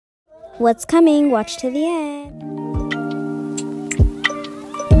What's coming? Watch to the end.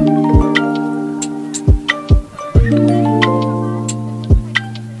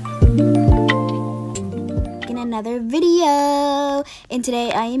 In another video, and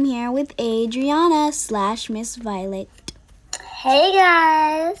today I am here with Adriana / Miss Violet. Hey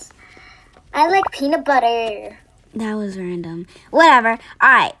guys, I like peanut butter. That was random. Whatever.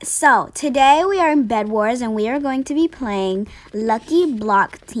 Alright, so today we are in Bed Wars and we are going to be playing Lucky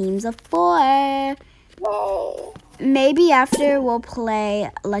Block Teams of 4. Whoa. Maybe after we'll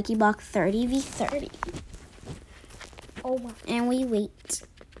play Lucky Block 30v30. Oh wow. And we wait.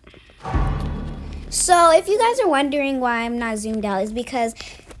 So if you guys are wondering why I'm not zoomed out, is because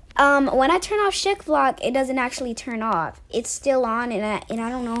when I turn off Shift Block, it doesn't actually turn off. It's still on, and I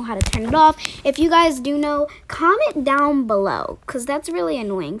don't know how to turn it off. If you guys do know, comment down below, because that's really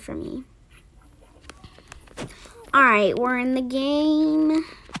annoying for me. Alright, we're in the game.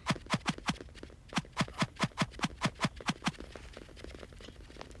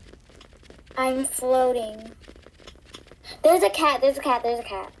 I'm floating. There's a cat, there's a cat, there's a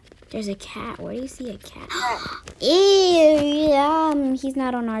cat. There's a cat. Where do you see a cat? Ew, he's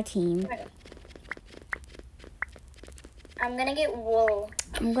not on our team. I'm gonna get wool.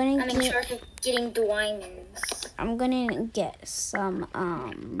 I'm gonna make sure of getting diamonds. I'm gonna get some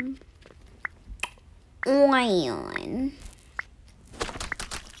iron.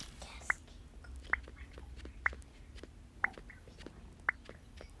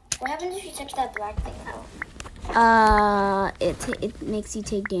 What happens if you touch that black thing out? It makes you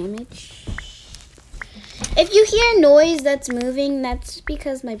take damage. If you hear noise that's moving, that's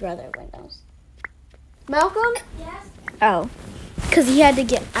because my brother windows. Malcolm? Yes. Oh, because he had to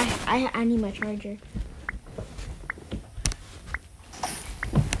get. I need my charger.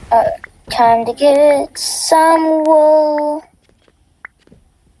 Time to get some wool.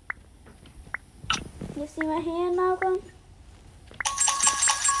 You see my hand, Malcolm?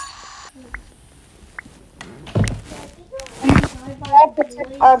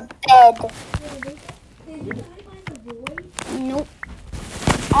 A bed. Nope.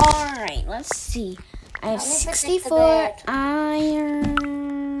 Alright, let's see. I have 64 iron.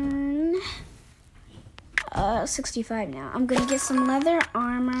 65 now. I'm gonna get some leather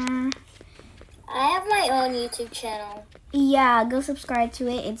armor. I have my own YouTube channel. Yeah, go subscribe to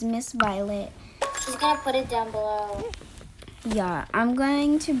it. It's Miss Violet. She's gonna put it down below. Yeah, I'm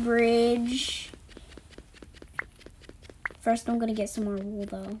going to bridge. First, I'm gonna get some more wool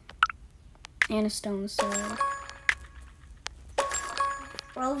though, and a stone sword.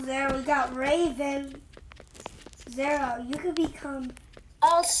 Well, Zara, we got Raven. Zara, you could become...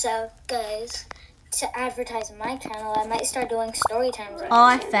 Also, guys, to advertise my channel, I might start doing story times. Oh,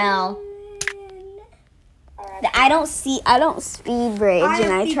 I fell. Alright. I don't speed bridge,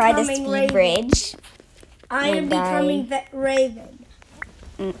 and I tried to speed Raven. bridge. I am becoming Raven.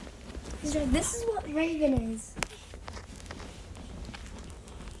 Mm. This is what Raven is.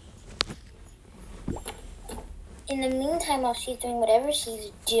 In the meantime, while she's doing whatever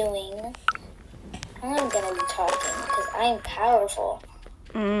she's doing, I'm gonna be talking because I am powerful.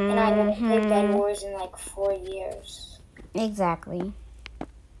 And I haven't played Bed Wars in like 4 years. Exactly.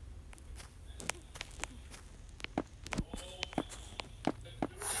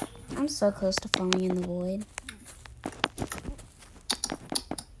 I'm so close to falling in the void.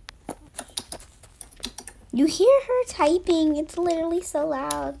 You hear her typing. It's literally so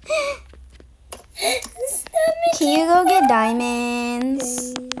loud. Can you go get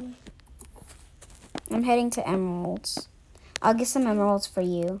diamonds? I'm heading to emeralds. I'll get some emeralds for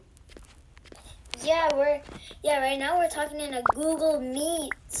you. Yeah, right now we're talking in a Google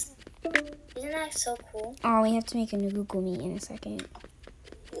Meet. Isn't that so cool? Oh, we have to make a new Google Meet in a second.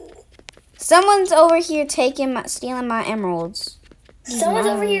 Someone's over here stealing my emeralds. Someone's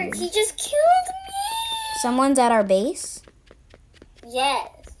over here. He just killed me. Someone's at our base. Yes.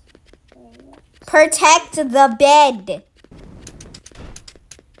 Protect the bed.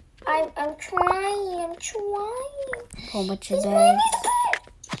 I'm trying. Whole bunch of He's beds. right in the bed.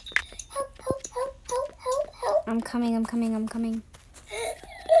 Help. I'm coming.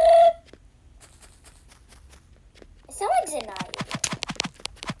 Someone denied.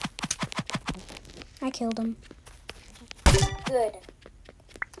 I killed him. Good.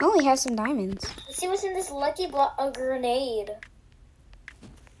 Oh, he has some diamonds. Let's see what's in this lucky block. A grenade.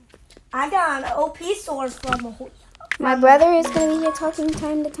 I got an OP sword from My brother is going to be here talking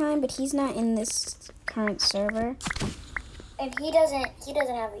time to time, but he's not in this current server. And he doesn't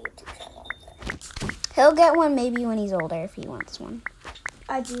have a YouTube channel. He'll get one maybe when he's older if he wants one.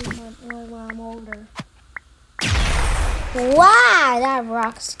 I do want one when I'm older. Wow, that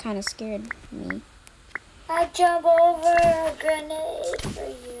rock's kind of scared me. I jump over a grenade for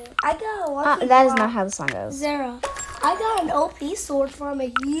you. I got a lucky That is block. not how the song goes. Zara, I got an OP sword from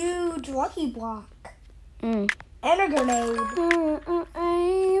a huge lucky block. Mm. And a grenade.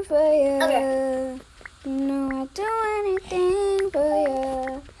 Aim for you. Okay. No, I'd do anything for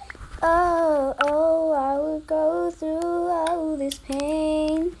you. Oh, oh, I would go through all this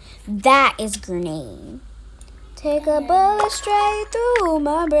pain. That is grenade. Take a bullet straight through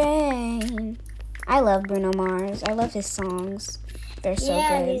my brain. I love Bruno Mars. I love his songs. They're so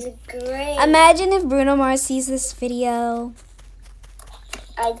Yeah, good. he's great. Imagine if Bruno Mars sees this video.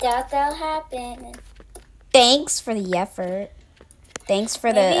 I doubt that'll happen. Thanks for the effort. Thanks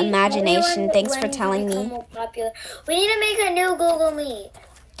for the imagination. Thanks for telling me. More popular. We need to make a new Google Meet.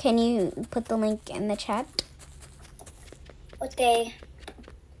 Can you put the link in the chat? What day?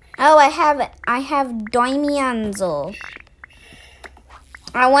 Oh, I have Doimianzo.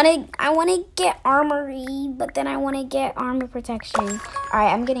 I wanna get armory, but then I wanna get armor protection.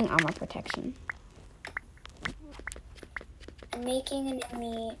 Alright, I'm getting armor protection. I'm making a new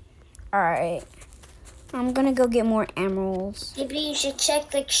meet. Alright. I'm gonna go get more emeralds. Maybe you should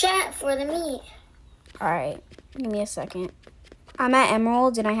check the chat for the meet. Alright, give me a second. I'm at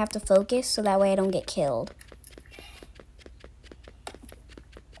emeralds and I have to focus so that way I don't get killed.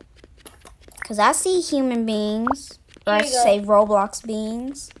 Because I see human beings, or I Here you go. say Roblox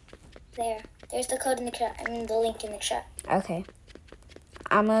beings. There's the code in the chat. I mean the link in the chat. Okay.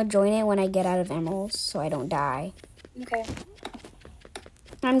 I'm gonna join it when I get out of emeralds so I don't die. Okay.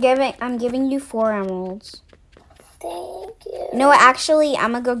 I'm giving you 4 emeralds. Thank you. No, actually,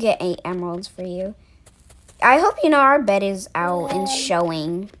 I'm gonna go get 8 emeralds for you. I hope you know our bed is out and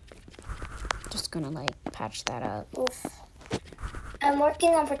showing. Just gonna like patch that up. Oof. I'm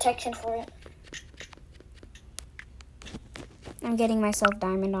working on protection for it. I'm getting myself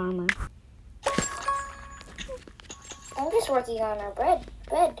diamond armor. I'm just working on our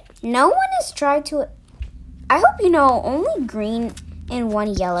bed. No one has tried to. I hope you know only green and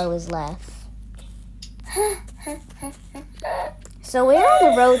 1 yellow is left. So we're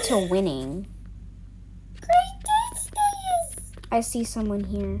on the road to winning. I see someone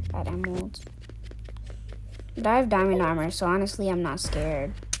here at emeralds. But I have diamond armor, so honestly, I'm not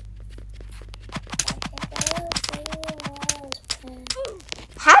scared.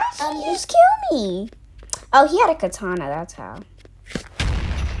 How did he just kill me? Oh, he had a katana, that's how.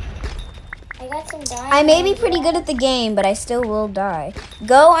 I got some diamonds. I may be pretty good at the game, but I still will die.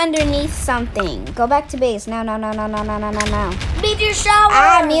 Go underneath something. Go back to base. No. Meteor shower!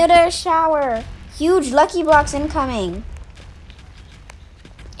 Ah, meteor shower. Huge lucky blocks incoming.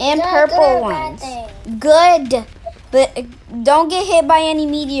 And Good, purple good or bad ones. thing? Good. But don't get hit by any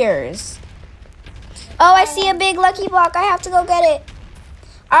meteors. Oh, I see a big lucky block. I have to go get it.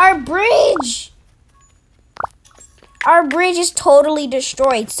 Our bridge. Our bridge is totally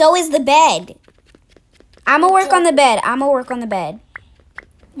destroyed. So is the bed. I'm gonna work on the bed. I just want a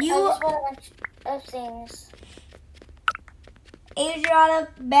bunch of things. Adriana,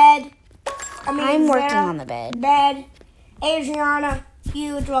 bed. I'm working Sarah, on the bed. Bed. Adriana,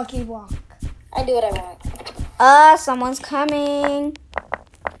 huge lucky block. I do what I want. Someone's coming.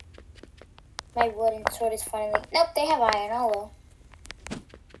 My wooden sword is finally... Nope, they have iron. Oh, well.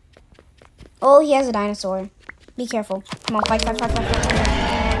 Oh, he has a dinosaur. Be careful. Come on, fight.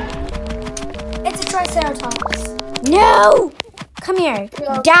 It's a triceratops. No! Come here.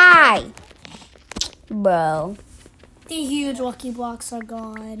 Die! Bro. The huge lucky blocks are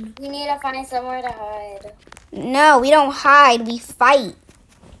gone. We need to find somewhere to hide. No, we don't hide. We fight.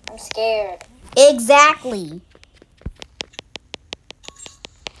 I'm scared. Exactly.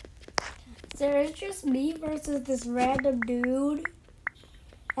 There's just me versus this random dude.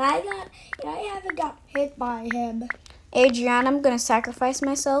 I haven't got hit by him. Adriana, I'm going to sacrifice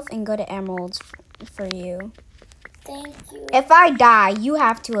myself and go to emeralds for you. Thank you. If I die, you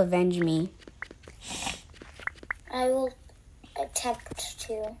have to avenge me. I will attempt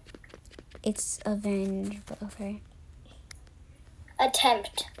to. It's avenge, but okay.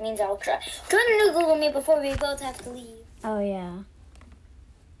 Attempt means I'll try. Join a new Google Meet before we both have to leave. Oh, yeah.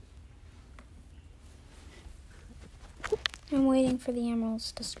 I'm waiting for the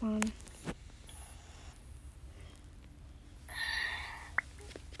emeralds to spawn.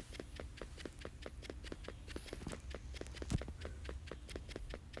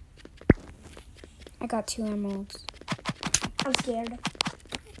 I got 2 emeralds. I'm scared.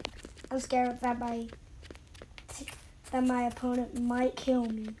 I'm scared that my opponent might kill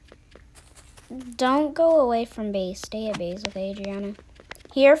me. Don't go away from base. Stay at base with Adriana.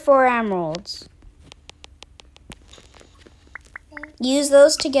 Here, 4 emeralds. Use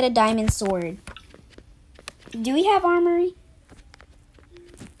those to get a diamond sword. Do we have armory?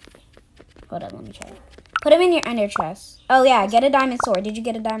 Hold on, let me try. Put them in your under chest. Oh yeah, get a diamond sword. Did you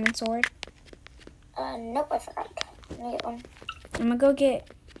get a diamond sword? Nope, I forgot. Let me get one. I'm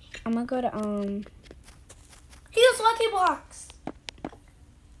gonna go to Here's Lucky Blocks.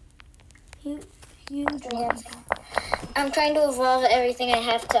 Huge blocks. I'm trying to evolve everything I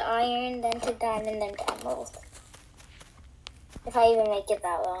have to iron, then to diamond, then to emerald. If I even make it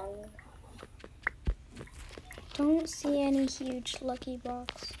that long. Don't see any huge lucky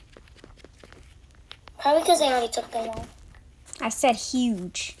blocks. Probably because I already took them all. I said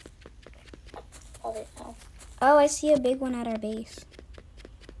huge. Probably no. Oh, I see a big one at our base.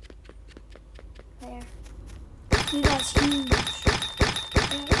 There. You guys huge.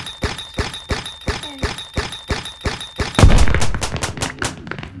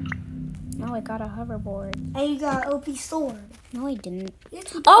 No, I got a hoverboard. And you got OP sword. No, I didn't.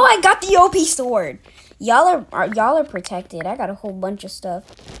 Yes, you Oh, I got the OP sword. Y'all are protected. I got a whole bunch of stuff.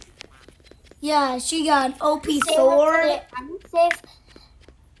 Yeah, she got an OP Save sword. it. I'm safe.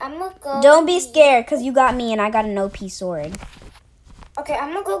 I'm gonna go. Don't be scared, cause you got me and I got an OP sword. Okay,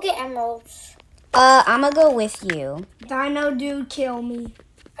 I'm gonna go get emeralds. I'm gonna go with you. Dino dude, kill me.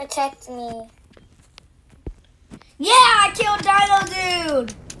 Protect me. Yeah, I killed Dino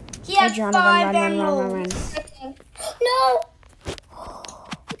dude. He has Hey, run, 5 run. emeralds. No.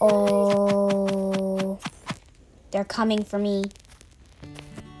 Oh, they're coming for me.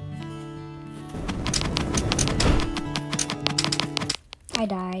 I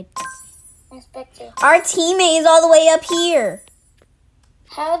died. Inspector. Our teammate is all the way up here.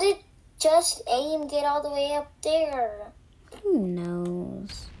 How did Just Aim get all the way up there? Who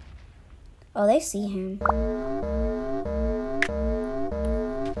knows? Oh, they see him.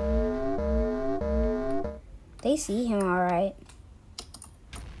 They see him, all right.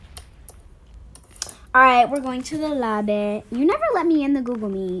 All right, we're going to the lobby. You never let me in the Google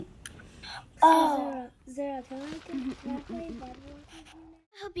Meet. Oh. Zara, can I play Bad Wars?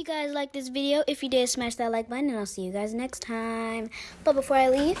 I hope you guys liked this video. If you did, smash that like button, and I'll see you guys next time. But before I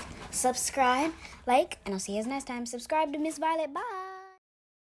leave, subscribe, like, and I'll see you guys next time. Subscribe to Miss Violet. Bye.